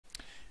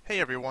Hey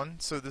everyone,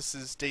 so this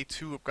is day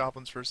 2 of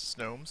Goblins vs.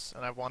 Gnomes,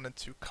 and I wanted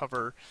to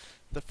cover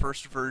the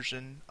first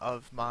version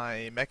of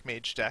my Mech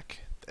Mage deck.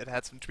 It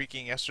had some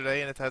tweaking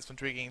yesterday, and it had some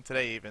tweaking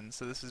today even,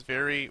 so this is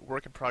very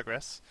work in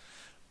progress.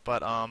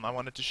 But I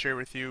wanted to share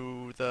with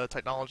you the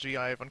technology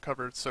I have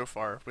uncovered so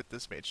far with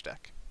this Mage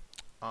deck.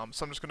 So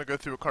I'm just going to go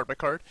through it card by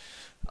card.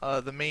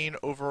 The main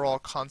overall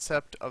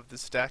concept of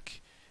this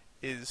deck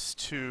is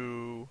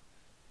to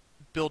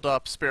build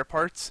up spare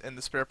parts, and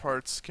the spare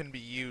parts can be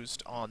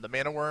used on the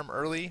Mana Worm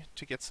early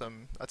to get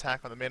some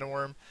attack on the Mana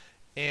Worm,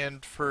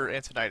 and for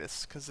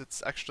Antonidas, because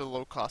it's extra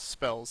low cost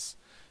spells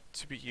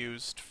to be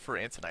used for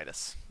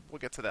Antonidas. We'll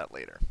get to that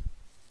later.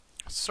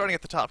 Starting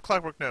at the top,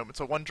 Clockwork Gnome.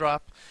 It's a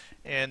 1-drop,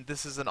 and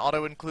this is an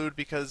auto-include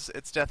because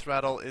its Death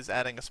Rattle is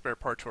adding a spare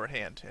part to our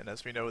hand, and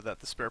as we know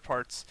that the spare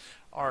parts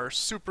are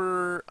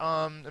super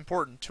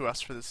important to us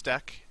for this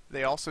deck.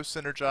 They also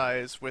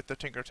synergize with the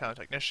Tinkertown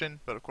Technician,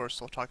 but of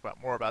course we'll talk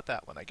about more about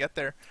that when I get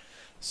there.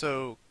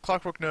 So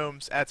Clockwork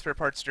Gnomes add spare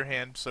parts to your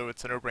hand, so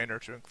it's a no-brainer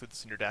to include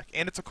this in your deck.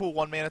 And it's a cool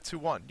 1-mana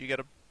 2/1. You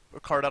get a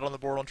card out on the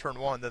board on turn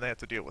 1, then they have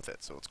to deal with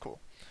it, so it's cool.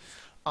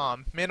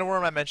 Mana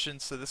Worm I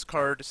mentioned, so this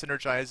card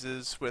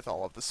synergizes with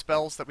all of the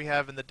spells that we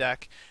have in the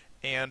deck,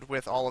 and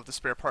with all of the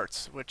spare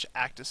parts, which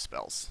act as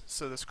spells.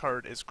 So this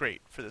card is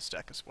great for this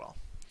deck as well.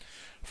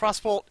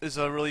 Frostbolt is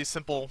a really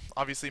simple,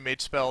 obviously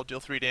mage spell, deal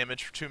 3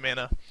 damage for 2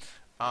 mana.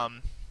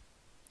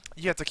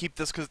 You have to keep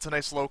this because it's a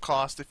nice low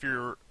cost if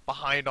you're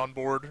behind on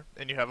board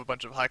and you have a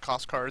bunch of high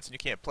cost cards and you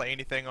can't play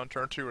anything on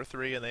turn 2 or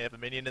 3 and they have a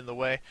minion in the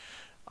way.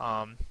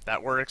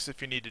 That works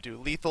if you need to do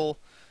lethal.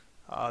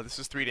 This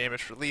is 3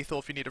 damage for lethal.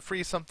 If you need to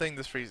freeze something,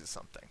 this freezes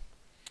something.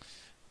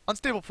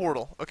 Unstable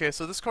Portal. Okay,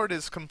 so this card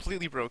is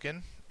completely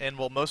broken and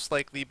will most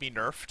likely be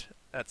nerfed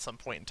at some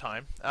point in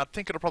time. I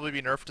think it'll probably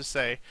be nerfed to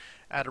say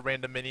add a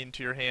random minion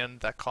to your hand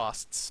that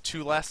costs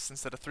 2 less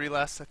instead of 3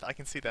 less. I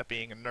can see that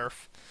being a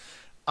nerf.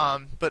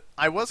 But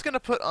I was going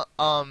to put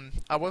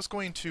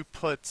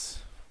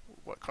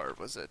what card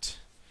was it?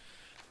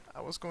 I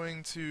was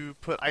going to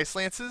put Ice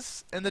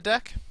Lances in the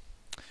deck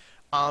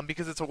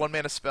because it's a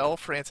 1-mana spell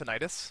for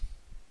Antonidas,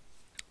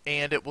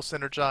 and it will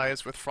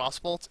synergize with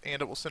Frostbolt,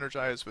 and it will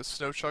synergize with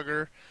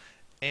Snowchugger,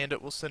 and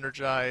it will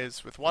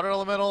synergize with Water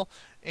Elemental,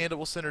 and it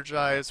will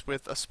synergize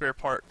with a spare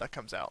part that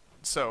comes out.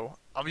 So,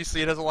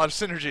 obviously it has a lot of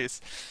synergies.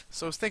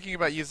 So I was thinking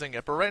about using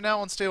it, but right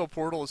now Unstable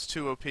Portal is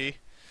 2 OP.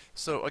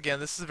 So again,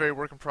 this is a very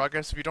work in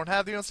progress. If you don't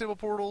have the Unstable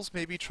Portals,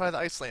 maybe try the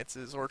Ice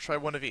Lances, or try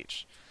one of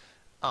each.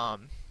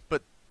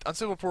 But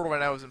Unstable Portal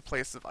right now is in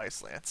place of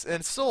Ice Lance,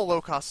 and it's still a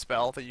low-cost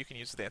spell that you can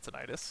use with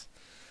Antonidas,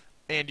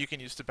 and you can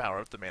use to power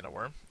up the Mana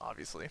Worm,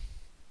 obviously.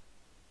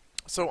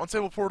 So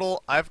Unstable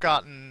Portal, I've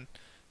gotten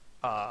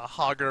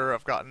Hogger,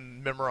 I've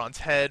gotten Mimiron's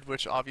Head,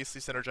 which obviously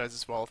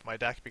synergizes well with my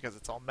deck because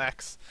it's all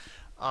mechs.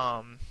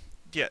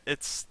 Yeah,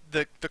 it's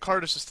the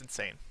card is just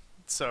insane,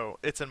 so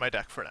it's in my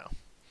deck for now.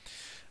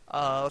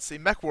 Let's see,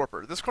 Mech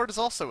Warper. This card is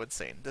also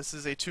insane. This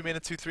is a 2-mana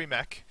 2/3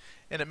 mech,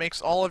 and it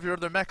makes all of your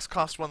other mechs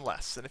cost 1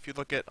 less. And if you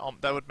look at,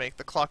 that would make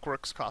the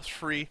Clockworks cost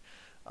free,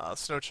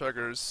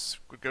 Snowchuggers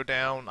would go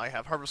down, I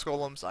have Harvest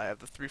Golems, I have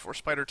the 3/4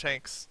 Spider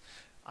Tanks,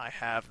 I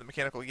have the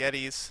Mechanical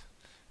Yetis,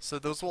 so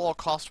those will all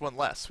cost 1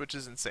 less, which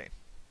is insane.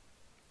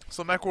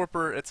 So Mech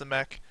Warper, it's a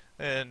mech,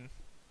 and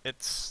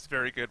it's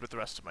very good with the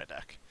rest of my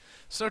deck.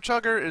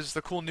 Snowchugger is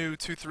the cool new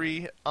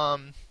 2/3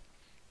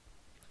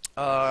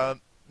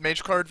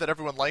 mage card that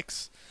everyone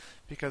likes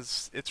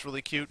because it's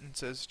really cute and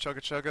says chugga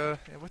chugga.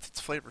 And what's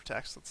its flavor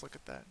text? Let's look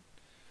at that.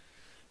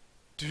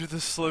 Do the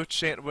slow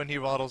chant when he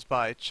waddles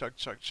by, chug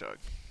chug chug.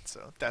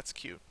 So that's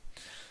cute.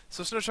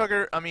 So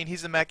Snowchugger, I mean,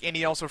 he's a mech and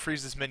he also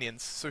freezes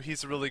minions, so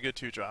he's a really good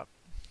 2-drop.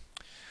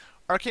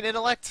 Arcane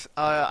Intellect,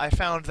 I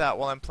found that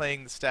while I'm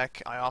playing this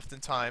deck, I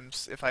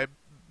oftentimes, if I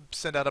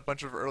send out a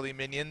bunch of early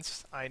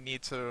minions, I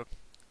need to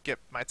get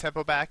my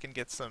tempo back and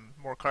get some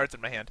more cards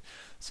in my hand.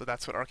 So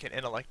that's what Arcane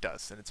Intellect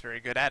does, and it's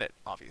very good at it,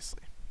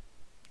 obviously.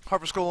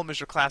 Harvest Golem is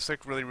your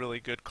classic, really, really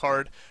good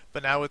card,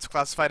 but now it's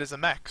classified as a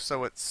mech,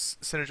 so it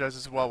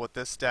synergizes well with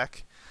this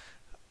deck.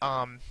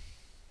 So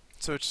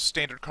it's a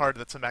standard card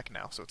that's a mech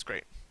now, so it's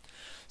great.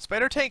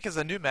 Spider Tank is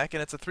a new mech,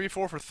 and it's a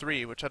 3/4 for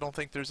 3, which I don't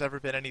think there's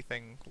ever been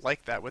anything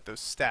like that with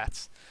those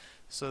stats.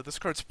 So this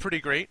card's pretty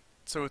great,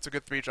 so it's a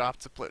good 3-drop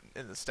to put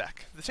in this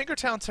deck. The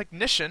Tinkertown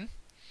Technician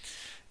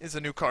is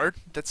a new card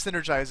that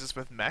synergizes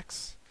with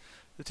mechs.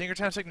 The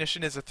Tinkertown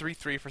Technician is a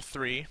 3/3 for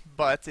 3,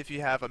 but if you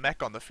have a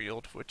mech on the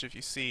field, which if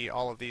you see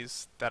all of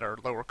these that are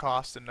lower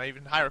cost and not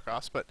even higher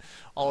cost, but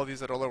all of these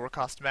that are lower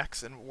cost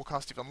mechs and will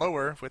cost even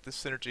lower with the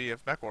synergy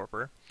of Mech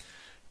Warper,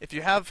 if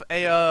you have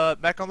a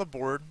mech on the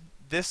board,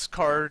 this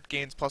card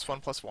gains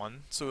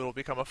 +1/+1, so it'll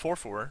become a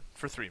 4/4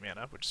 for 3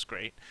 mana, which is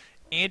great,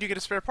 and you get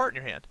a spare part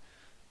in your hand.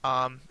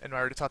 And I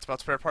already talked about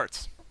spare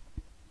parts.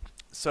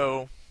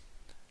 So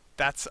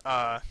that's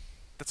a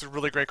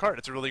really great card.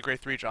 It's a really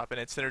great 3-drop, and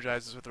it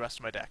synergizes with the rest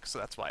of my deck, so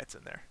that's why it's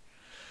in there.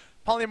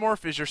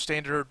 Polymorph is your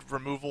standard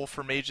removal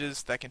for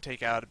mages that can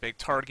take out a big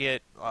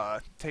target,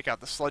 take out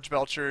the Sludge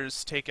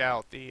Belchers, take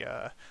out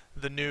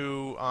the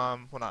new, well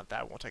not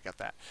that, won't take out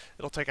that.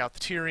 It'll take out the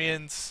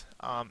Tyrians,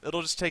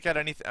 it'll just take out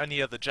any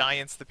of the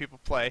giants that people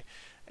play,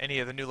 any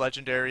of the new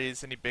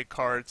legendaries, any big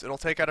cards. It'll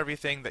take out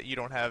everything that you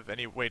don't have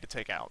any way to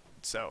take out.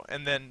 So,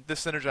 and then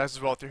this synergizes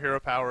well with your hero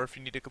power. If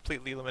you need to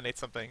completely eliminate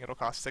something, it'll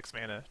cost 6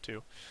 mana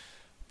to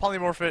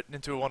polymorph it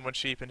into a 1/1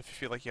 sheep, and if you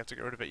feel like you have to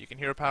get rid of it, you can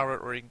hero power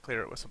it, or you can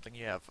clear it with something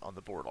you have on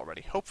the board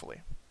already,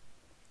 hopefully.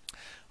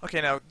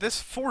 Okay, now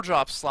this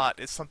 4-drop slot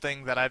is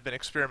something that I've been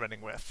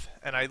experimenting with,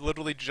 and I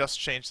literally just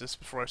changed this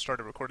before I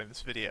started recording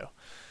this video.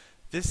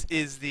 This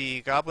is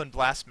the Goblin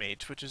Blast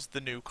Mage, which is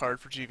the new card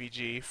for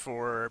GVG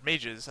for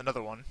mages,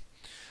 another one.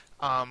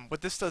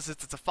 What this does is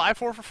it's a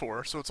 5/4 for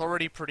 4, so it's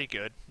already pretty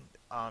good.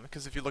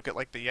 Because if you look at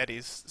like the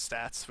Yeti's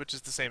stats, which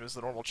is the same as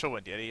the normal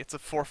Chillwind Yeti, it's a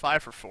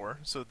 4/5 for 4,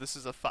 so this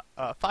is a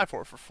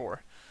 5/4 for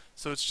 4.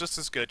 So it's just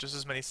as good, just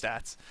as many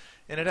stats.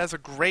 And it has a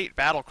great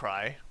battle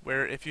cry,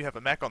 where if you have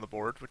a mech on the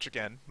board, which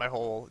again, my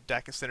whole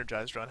deck is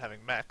synergized around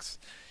having mechs,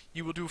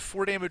 you will do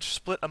 4 damage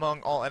split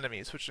among all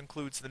enemies, which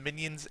includes the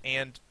minions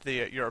and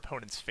your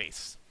opponent's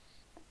face.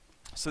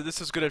 So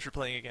this is good if you're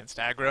playing against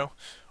aggro,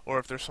 or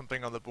if there's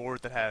something on the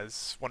board that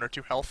has 1 or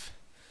 2 health.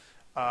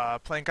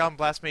 Playing Goblin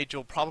Blast Mage,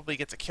 you'll probably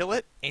get to kill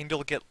it, and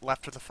you'll get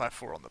left with a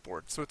 5/4 on the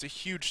board, so it's a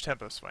huge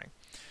tempo swing.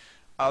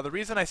 The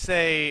reason I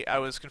say I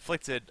was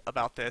conflicted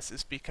about this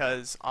is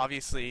because,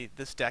 obviously,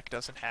 this deck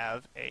doesn't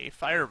have a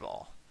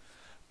Fireball.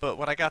 But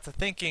what I got to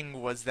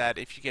thinking was that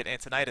if you get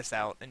Antonidas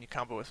out and you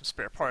combo with some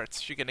spare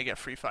parts, you're going to get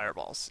free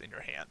Fireballs in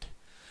your hand.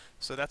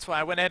 So that's why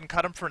I went ahead and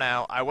cut them for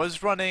now. I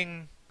was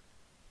running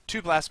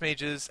 2 Blast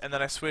Mages, and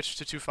then I switched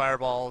to 2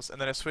 Fireballs, and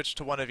then I switched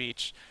to 1 of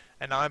each,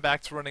 and now I'm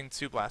back to running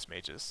 2 Blast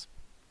Mages.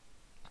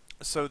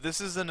 So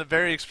this is in a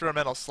very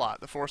experimental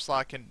slot. The 4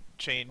 slot can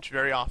change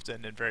very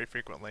often and very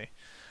frequently,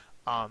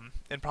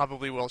 and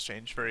probably will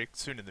change very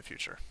soon in the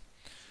future.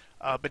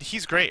 But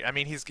he's great. I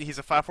mean, he's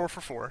a 5/4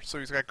 for 4, so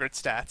he's got great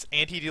stats,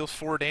 and he deals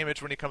 4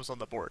 damage when he comes on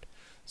the board.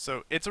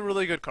 So it's a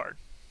really good card.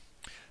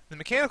 The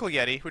Mechanical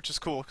Yeti, which is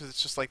cool because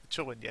it's just like the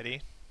Chillwind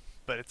Yeti,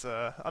 but it's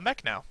a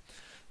mech now.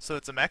 So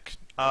it's a mech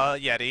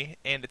Yeti,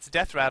 and its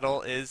death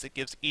rattle is it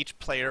gives each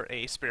player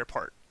a spare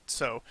part.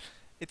 So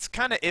it's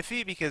kind of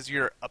iffy because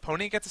your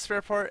opponent gets a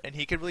spare part, and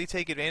he could really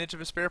take advantage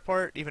of a spare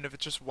part, even if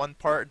it's just 1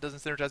 part and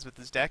doesn't synergize with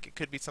his deck. It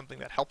could be something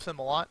that helps him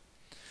a lot.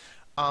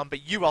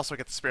 But you also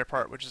get the spare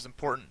part, which is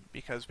important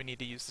because we need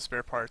to use the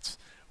spare parts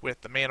with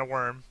the Mana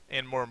Worm,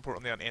 and more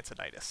importantly on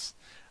Antonidas.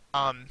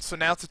 So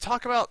now to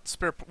talk about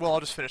well,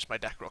 I'll just finish my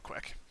deck real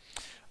quick.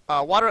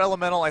 Water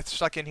Elemental I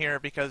stuck in here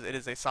because it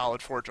is a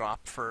solid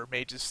 4-drop for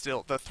mages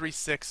still. The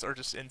 3/6 are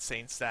just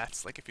insane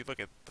stats. Like if you look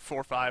at the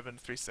 4/5 and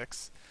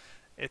 3/6,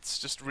 it's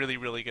just really,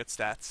 really good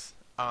stats.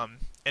 And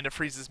it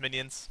freezes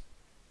minions.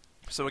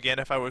 So again,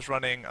 if I was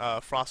running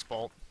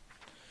Frostbolt,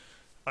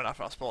 or not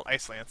Frostbolt,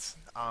 Ice Lance,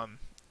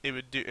 it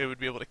would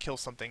be able to kill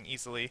something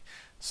easily.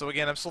 So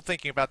again, I'm still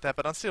thinking about that,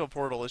 but Unstable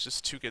Portal is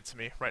just too good to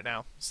me right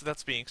now. So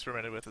that's being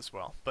experimented with as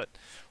well. But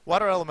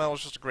Water Elemental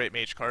is just a great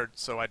mage card,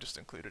 so I just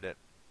included it.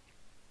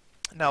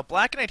 Now,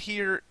 Black Knight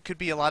here could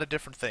be a lot of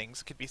different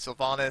things. It could be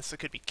Sylvanas, it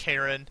could be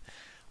Karen,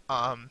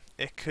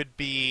 it could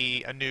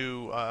be a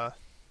new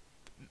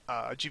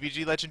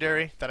GVG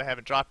legendary that I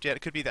haven't dropped yet.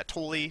 It could be that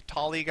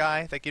Tolly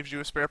guy that gives you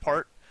a spare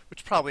part,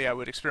 which probably I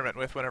would experiment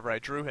with whenever I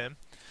drew him.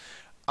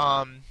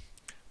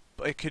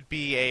 It could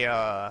be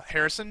a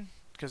Harrison,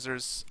 because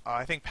there's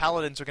I think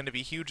Paladins are going to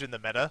be huge in the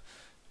meta,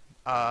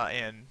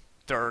 and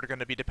they're going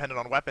to be dependent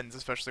on weapons,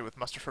 especially with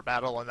Muster for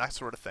Battle and that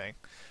sort of thing.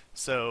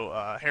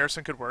 So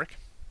Harrison could work.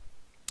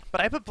 But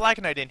I put Black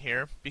Knight in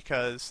here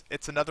because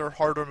it's another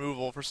hard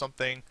removal for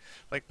something,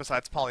 like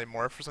besides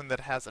Polymorph, for something that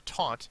has a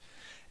taunt.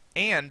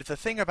 And the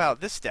thing about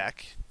this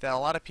deck that a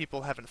lot of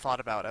people haven't thought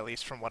about, at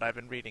least from what I've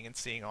been reading and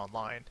seeing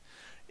online,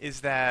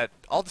 is that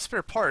all the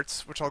spare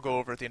parts, which I'll go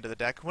over at the end of the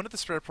deck, one of the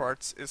spare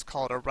parts is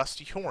called a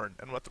Rusty Horn.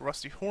 And what the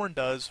Rusty Horn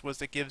does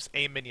was it gives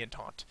a minion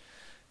taunt.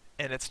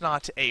 And it's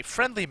not a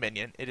friendly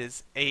minion, it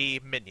is a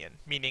minion,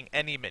 meaning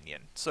any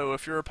minion. So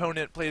if your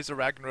opponent plays a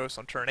Ragnaros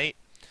on turn 8,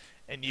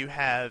 and you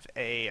have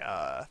a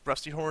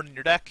Rusty Horn in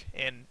your deck,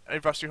 and a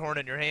Rusty Horn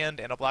in your hand,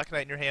 and a Black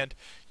Knight in your hand,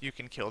 you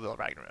can kill the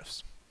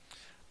Ragnaros.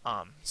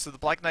 So the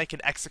Black Knight can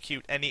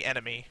execute any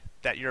enemy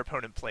that your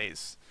opponent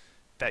plays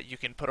that you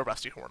can put a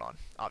Rusty Horn on.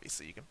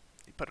 Obviously, you can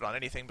put it on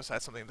anything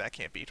besides something that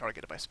can't be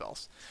targeted by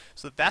spells.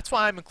 So that's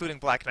why I'm including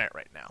Black Knight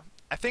right now.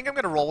 I think I'm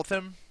going to roll with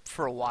him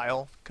for a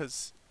while,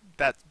 because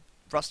that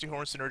Rusty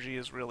Horn synergy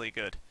is really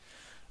good.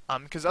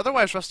 Because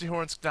otherwise, Rusty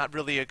Horn's not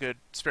really a good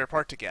spare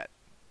part to get.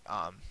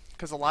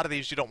 Because a lot of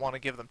these you don't want to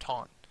give them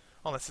taunt,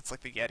 unless it's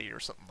like the Yeti or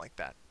something like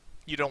that.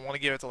 You don't want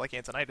to give it to like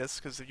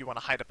Antonidas, because you want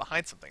to hide it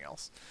behind something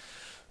else.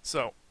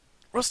 So,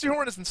 Rusty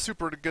Horn isn't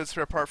super good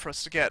spare part for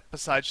us to get,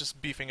 besides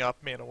just beefing up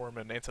Mana Worm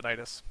and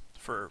Antonidas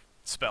for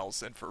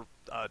spells and for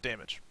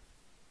damage.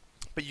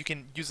 But you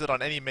can use it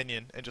on any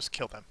minion and just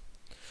kill them.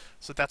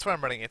 So that's why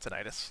I'm running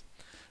Antonidas.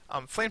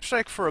 Flame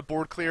Strike for a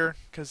board clear,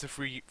 because if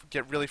we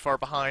get really far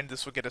behind,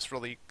 this will get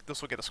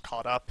us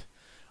caught up.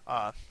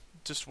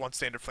 Just one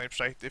standard Flame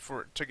Strike.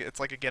 It's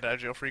like a get out of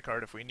jail free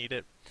card if we need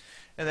it.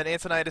 And then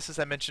Antonidas, as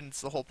I mentioned,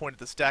 is the whole point of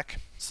this deck.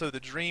 So the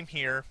dream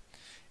here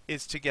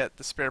is to get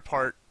the spare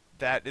part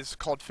that is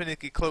called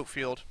Finicky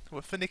Cloakfield.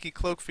 What Finicky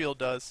Cloakfield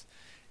does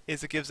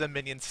is it gives them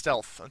minion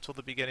stealth until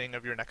the beginning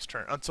of your next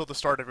turn, until the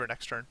start of your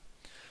next turn.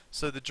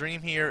 So the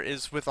dream here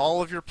is with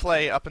all of your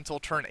play up until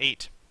turn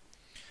 8,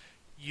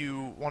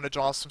 you want to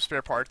draw some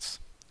spare parts,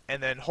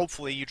 and then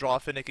hopefully you draw a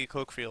Finicky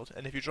Cloakfield.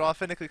 And if you draw a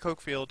Finicky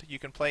Cloakfield, you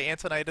can play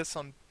Antonidas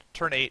on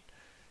turn 8.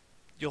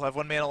 You'll have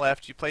 1 mana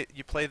left. You play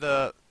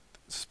the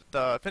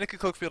Finicky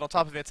Cloakfield on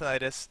top of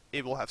Antonidas.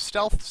 It will have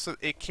stealth, so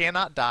it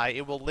cannot die.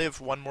 It will live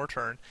 1 more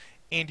turn,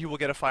 and you will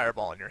get a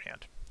fireball in your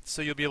hand.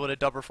 So you'll be able to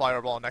double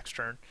fireball next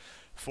turn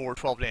for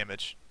 12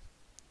 damage.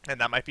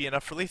 And that might be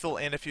enough for lethal,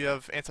 and if you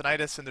have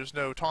Antonidas and there's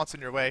no taunts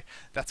in your way,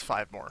 that's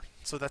 5 more.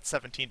 So that's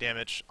 17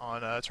 damage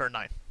on turn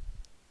 9.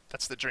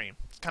 That's the dream.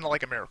 It's kind of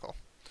like a miracle.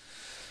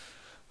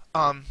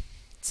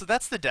 So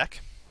that's the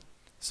deck.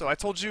 So I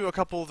told you a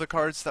couple of the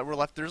cards that were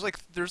left. There's like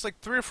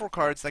 3 or 4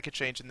 cards that could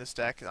change in this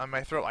deck. I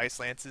might throw Ice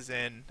Lances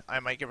in. I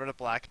might get rid of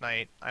Black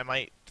Knight. I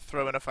might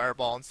throw in a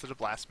Fireball instead of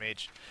Blast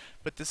Mage.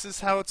 But this is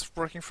how it's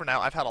working for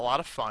now. I've had a lot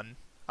of fun.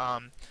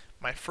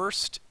 My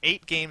first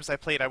 8 games I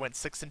played, I went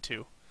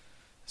 6-2.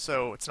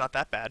 So it's not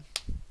that bad.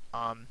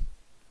 And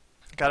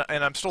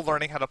I'm still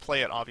learning how to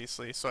play it,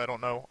 obviously, so I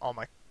don't know all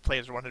my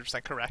plays are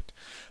 100% correct.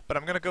 But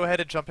I'm going to go ahead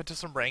and jump into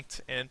some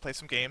ranked and play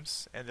some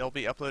games, and they'll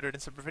be uploaded in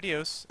separate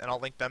videos, and I'll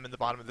link them in the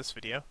bottom of this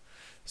video.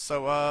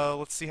 So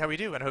let's see how we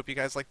do, and I hope you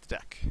guys like the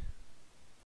deck.